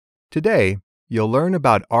Today, you'll learn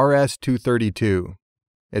about RS232.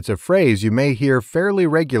 It's a phrase you may hear fairly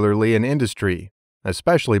regularly in industry,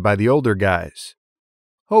 especially by the older guys.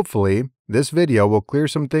 Hopefully, this video will clear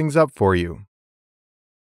some things up for you.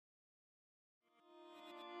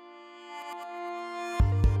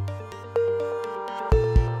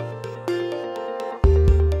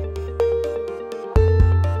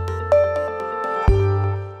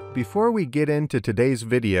 Before we get into today's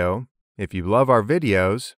video, if you love our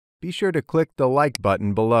videos, be sure to click the like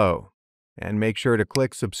button below, and make sure to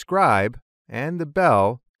click subscribe and the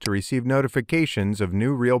bell to receive notifications of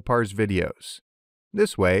new RealPars videos.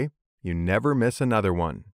 This way, you never miss another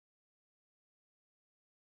one.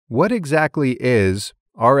 What exactly is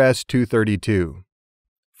RS232?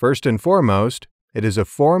 First and foremost, it is a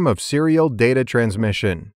form of serial data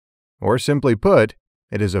transmission, or simply put,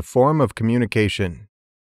 it is a form of communication.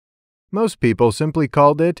 Most people simply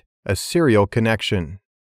called it a serial connection.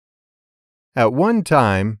 At one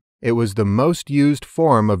time, it was the most used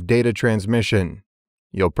form of data transmission.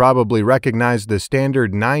 You'll probably recognize the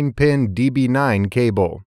standard 9-pin DB9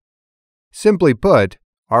 cable. Simply put,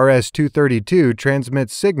 RS232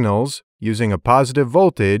 transmits signals using a positive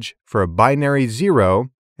voltage for a binary 0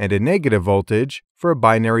 and a negative voltage for a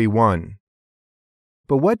binary 1.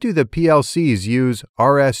 But what do the PLCs use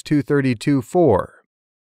RS232 for?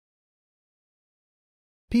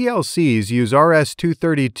 PLCs use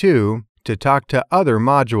RS232 to talk to other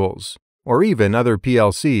modules, or even other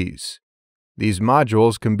PLCs. These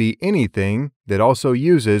modules can be anything that also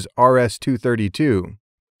uses RS232,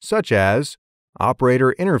 such as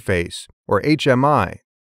operator interface, or HMI,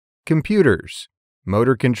 computers,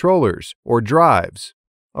 motor controllers, or drives,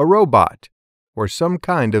 a robot, or some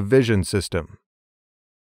kind of vision system.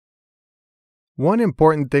 One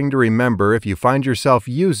important thing to remember if you find yourself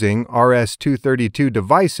using RS232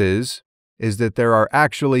 devices is that there are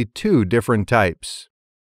actually two different types.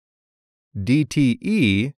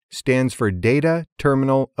 DTE stands for Data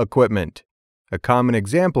Terminal Equipment. A common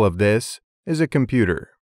example of this is a computer.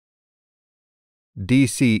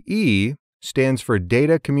 DCE stands for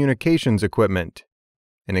Data Communications Equipment.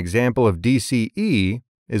 An example of DCE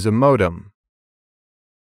is a modem.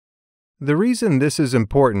 The reason this is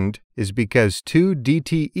important is because two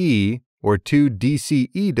DTE or two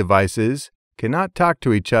DCE devices cannot talk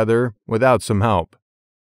to each other without some help.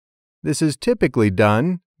 This is typically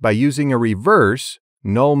done by using a reverse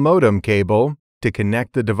null modem cable to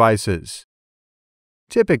connect the devices.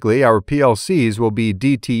 Typically, our PLCs will be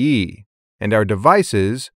DTE, and our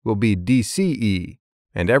devices will be DCE,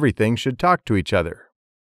 and everything should talk to each other.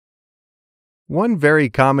 One very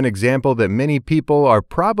common example that many people are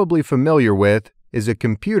probably familiar with is a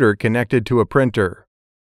computer connected to a printer.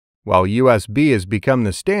 While USB has become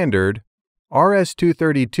the standard,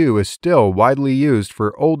 RS232 is still widely used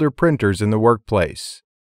for older printers in the workplace.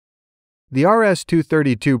 The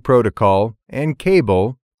RS232 protocol and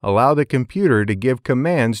cable allow the computer to give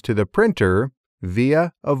commands to the printer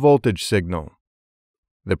via a voltage signal.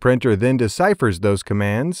 The printer then deciphers those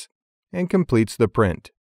commands and completes the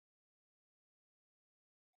print.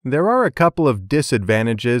 There are a couple of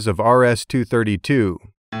disadvantages of RS232.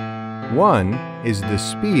 One is the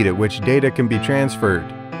speed at which data can be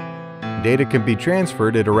transferred. Data can be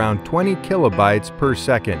transferred at around 20 kilobytes per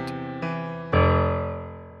second.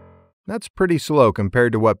 That's pretty slow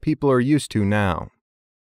compared to what people are used to now.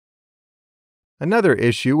 Another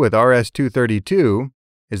issue with RS232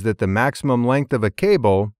 is that the maximum length of a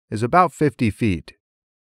cable is about 50 feet.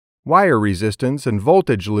 Wire resistance and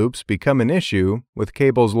voltage loops become an issue with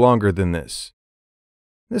cables longer than this.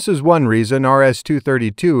 This is one reason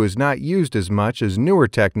RS232 is not used as much as newer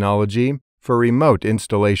technology for remote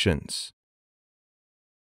installations.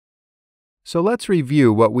 So let's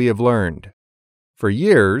review what we have learned. For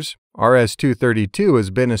years, RS232 has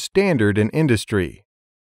been a standard in industry.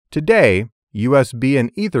 Today, USB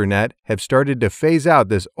and Ethernet have started to phase out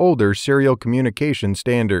this older serial communication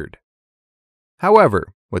standard. However,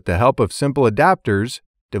 with the help of simple adapters,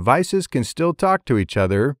 devices can still talk to each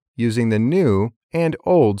other using the new and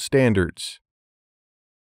old standards.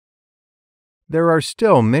 There are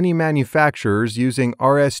still many manufacturers using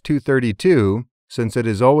RS232 since it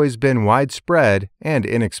has always been widespread and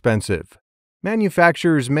inexpensive.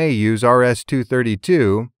 Manufacturers may use RS232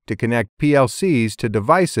 to connect PLCs to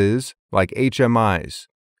devices like HMIs,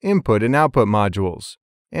 input and output modules,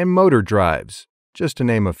 and motor drives, just to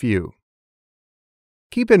name a few.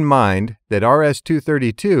 Keep in mind that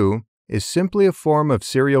RS232 is simply a form of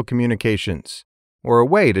serial communications, or a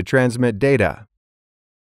way to transmit data.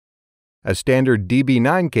 A standard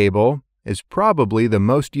DB9 cable is probably the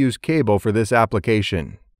most used cable for this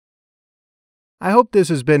application. I hope this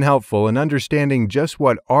has been helpful in understanding just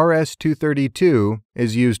what RS232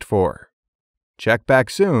 is used for. Check back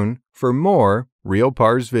soon for more Real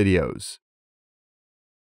Pars videos.